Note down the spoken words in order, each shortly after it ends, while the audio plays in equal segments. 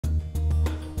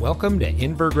Welcome to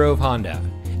Inver Grove Honda,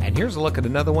 and here's a look at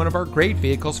another one of our great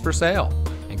vehicles for sale,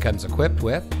 and comes equipped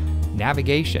with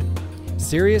navigation,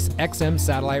 Sirius XM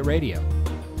satellite radio,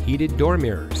 heated door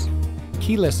mirrors,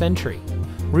 keyless entry,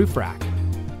 roof rack,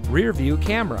 rear view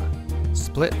camera,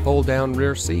 split fold down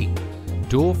rear seat,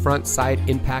 dual front side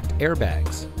impact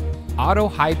airbags, auto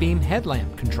high beam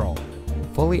headlamp control,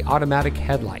 fully automatic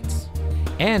headlights,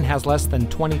 and has less than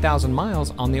 20,000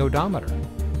 miles on the odometer.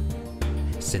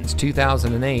 Since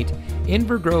 2008,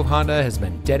 Inver Grove Honda has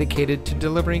been dedicated to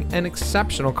delivering an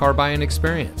exceptional car buying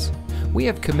experience. We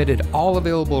have committed all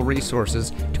available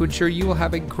resources to ensure you will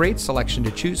have a great selection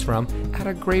to choose from at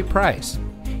a great price.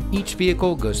 Each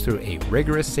vehicle goes through a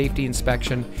rigorous safety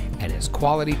inspection and is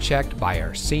quality checked by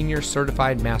our senior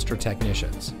certified master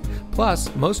technicians.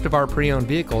 Plus, most of our pre-owned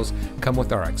vehicles come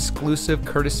with our exclusive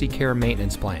courtesy care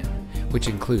maintenance plan, which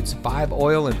includes 5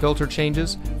 oil and filter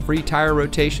changes, free tire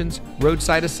rotations,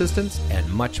 roadside assistance, and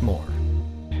much more.